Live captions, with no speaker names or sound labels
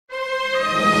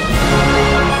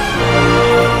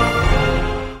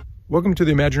Welcome to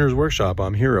the Imagineer's Workshop.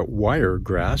 I'm here at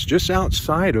Wiregrass, just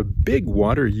outside of Big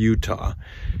Water, Utah.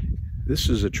 This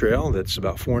is a trail that's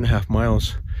about 4.5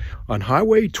 miles on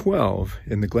Highway 12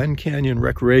 in the Glen Canyon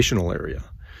recreational area.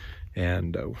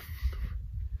 And it's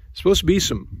supposed to be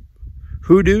some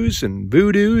hoodoos and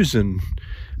voodoos and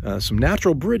some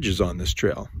natural bridges on this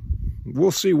trail.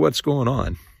 We'll see what's going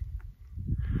on.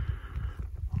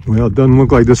 Well, it doesn't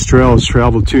look like this trail has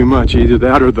traveled too much. Either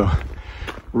that or the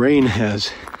rain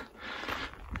has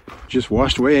just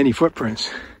washed away any footprints.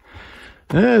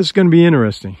 It's going to be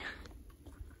interesting.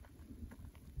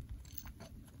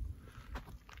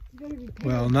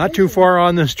 Well, not too far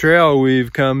on this trail,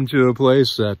 we've come to a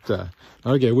place that,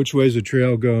 okay, which way does the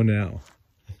trail go now?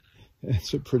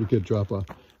 It's a pretty good drop off.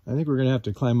 I think we're going to have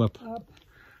to climb up. We're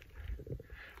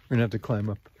going to have to climb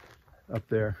up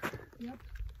there. Yep.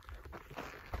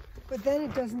 But then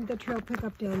it doesn't the trail pick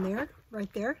up down there,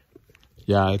 right there?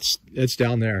 Yeah, it's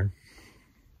down there.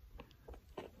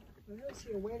 I don't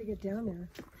see a way to get down there.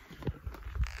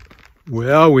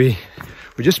 Well, we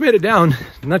just made it down.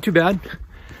 Not too bad.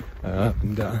 I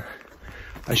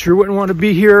sure wouldn't want to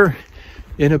be here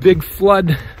in a big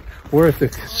flood, or if the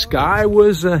sky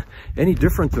was any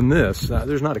different than this.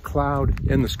 There's not a cloud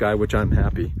in the sky, which I'm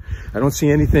happy. I don't see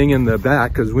anything in the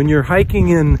back, because when you're hiking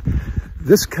in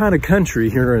this kind of country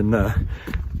here in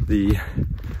the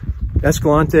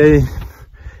Escalante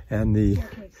and the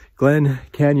Glen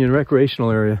Canyon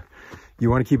recreational area, you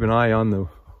want to keep an eye on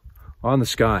the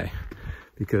sky,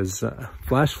 because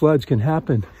flash floods can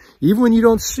happen even when you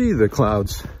don't see the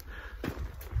clouds.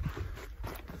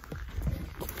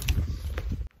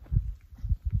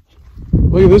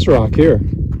 Look at this rock here.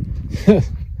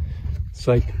 It's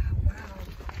like, wow.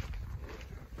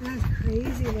 That's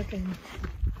crazy looking.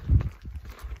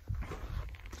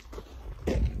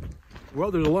 well,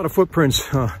 there's a lot of footprints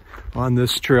on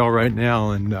this trail right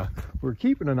now, and we're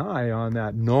keeping an eye on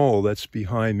that knoll that's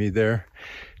behind me there,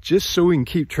 just so we can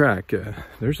keep track.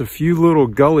 There's a few little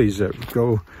gullies that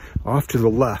go off to the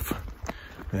left,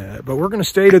 but we're going to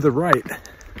stay to the right.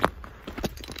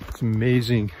 It's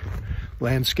amazing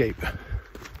landscape.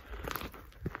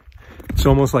 It's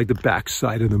almost like the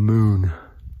backside of the moon.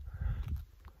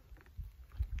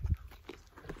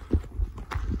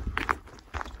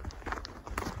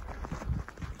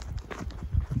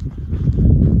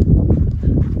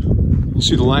 You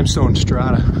see the limestone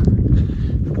strata.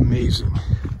 Amazing.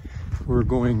 We're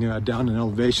going down in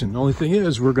elevation. The only thing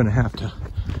is we're going to have to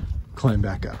climb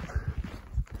back up.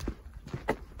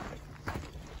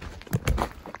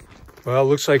 Well, it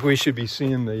looks like we should be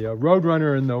seeing the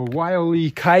Roadrunner and the Wile E.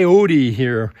 Coyote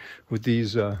here with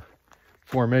these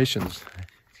formations.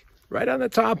 Right on the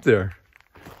top there.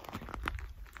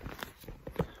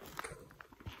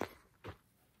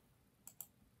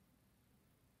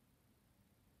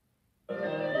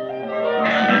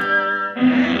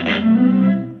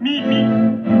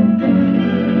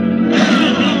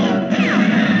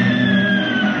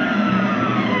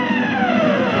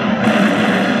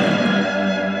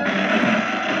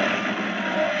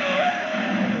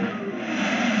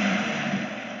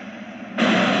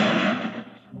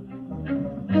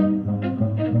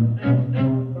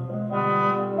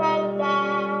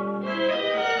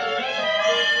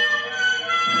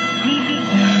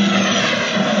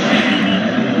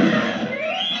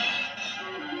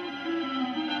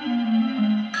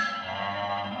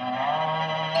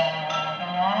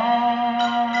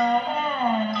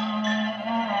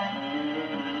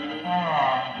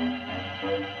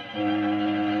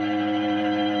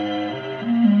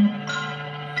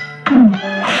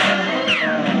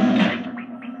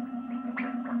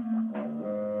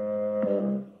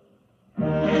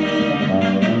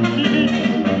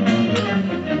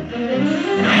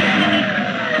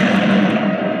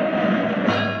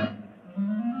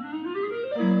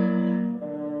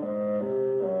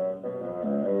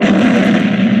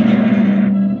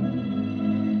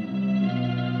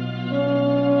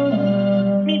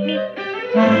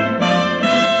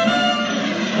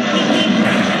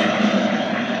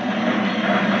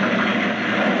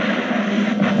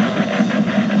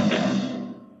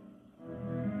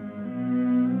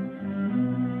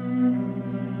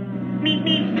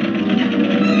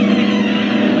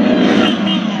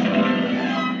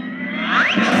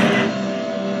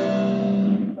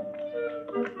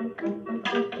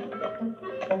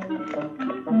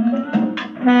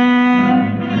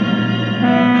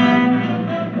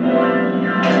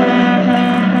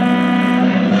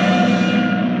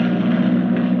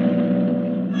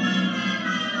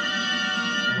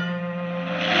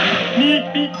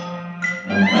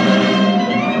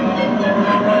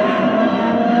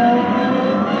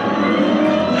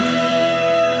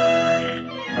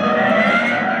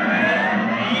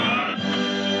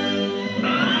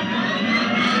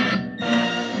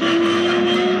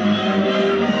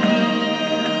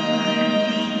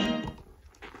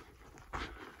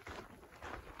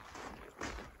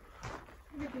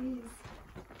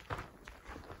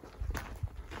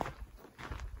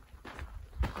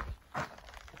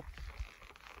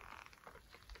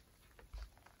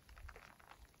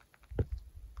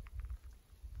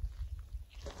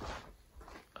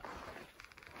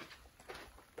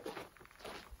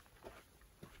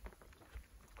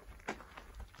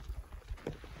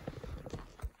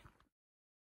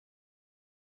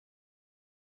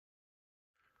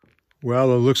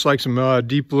 Well, it looks like some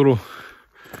deep little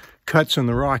cuts in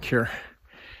the rock here.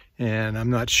 And I'm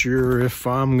not sure if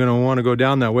I'm gonna want to go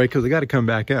down that way because I got to come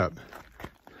back up.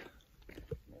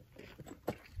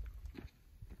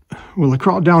 Well, I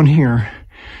crawled down here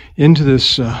into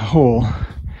this hole,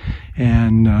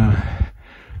 and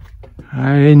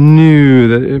I knew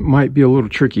that it might be a little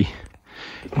tricky.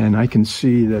 And I can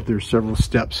see that there's several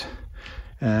steps.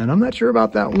 And I'm not sure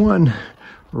about that one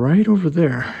right over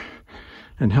there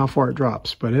and how far it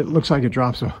drops, but it looks like it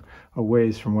drops a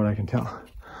ways from what I can tell.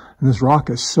 And this rock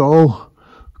is so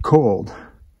cold.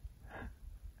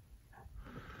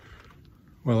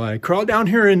 Well, I crawled down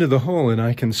here into the hole, and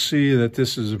I can see that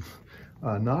this is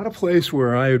not a place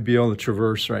where I would be able to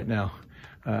traverse right now.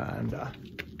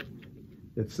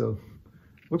 It's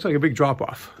looks like a big drop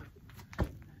off.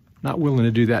 Not willing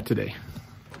to do that today.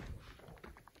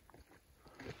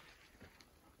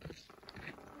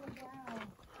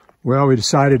 Well, we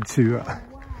decided to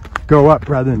go up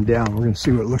rather than down. We're going to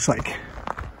see what it looks like.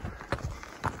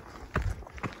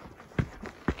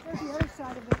 There's the other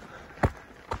side of it.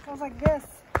 Sounds like this.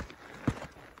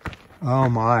 Oh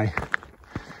my.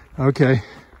 Okay.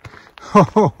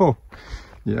 Oh,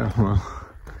 yeah, well.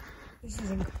 This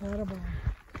is incredible.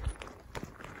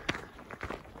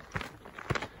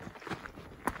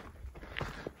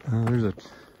 There's a,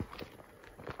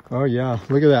 oh yeah,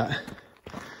 look at that.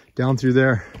 Down through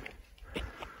there.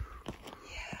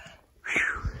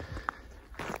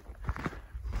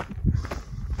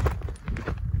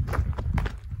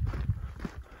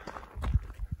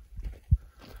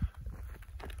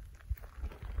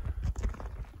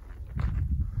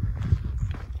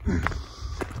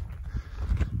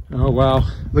 Oh wow,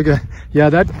 look at, yeah,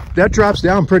 that drops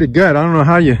down pretty good. I don't know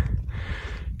how you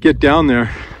get down there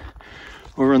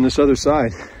over on this other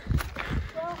side.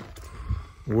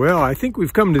 Well, I think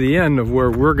we've come to the end of where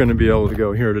we're going to be able to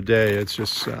go here today. It's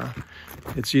just,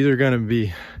 it's either going to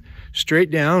be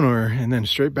straight down and then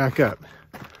straight back up.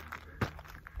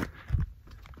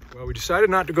 Well, we decided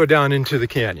not to go down into the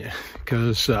canyon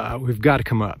because we've got to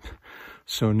come up.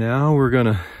 So now we're going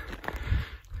to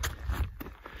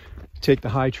take the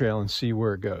high trail and see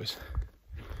where it goes.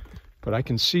 But I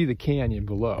can see the canyon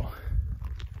below,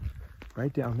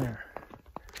 right down there.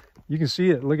 You can see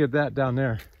it, look at that down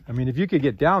there. I mean, if you could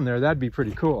get down there, that'd be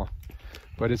pretty cool.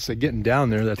 But it's the getting down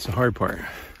there that's the hard part.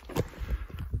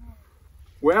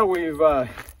 Well, we've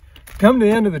come to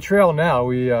the end of the trail now.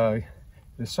 We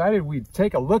decided we'd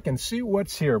take a look and see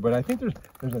what's here. But I think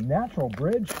there's a natural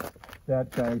bridge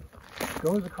that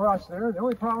goes across there. The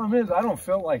only problem is I don't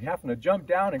feel like having to jump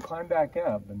down and climb back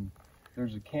up. And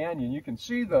there's a canyon. You can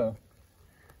see the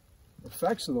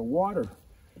effects of the water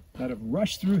that have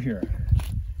rushed through here.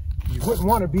 You wouldn't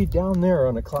want to be down there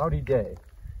on a cloudy day.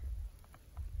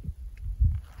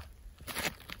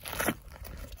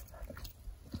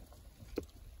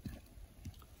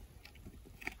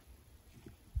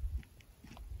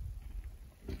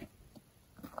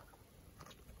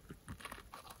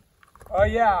 Oh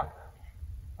yeah,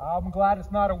 I'm glad it's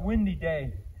not a windy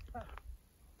day.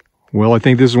 Well, I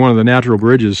think this is one of the natural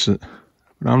bridges,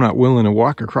 but I'm not willing to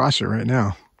walk across it right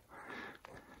now.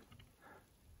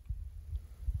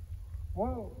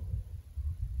 Whoa.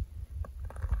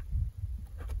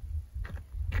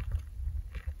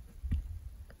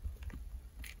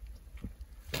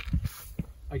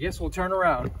 I guess we'll turn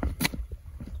around.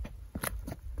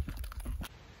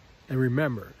 And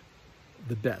remember,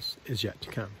 the best is yet to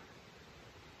come.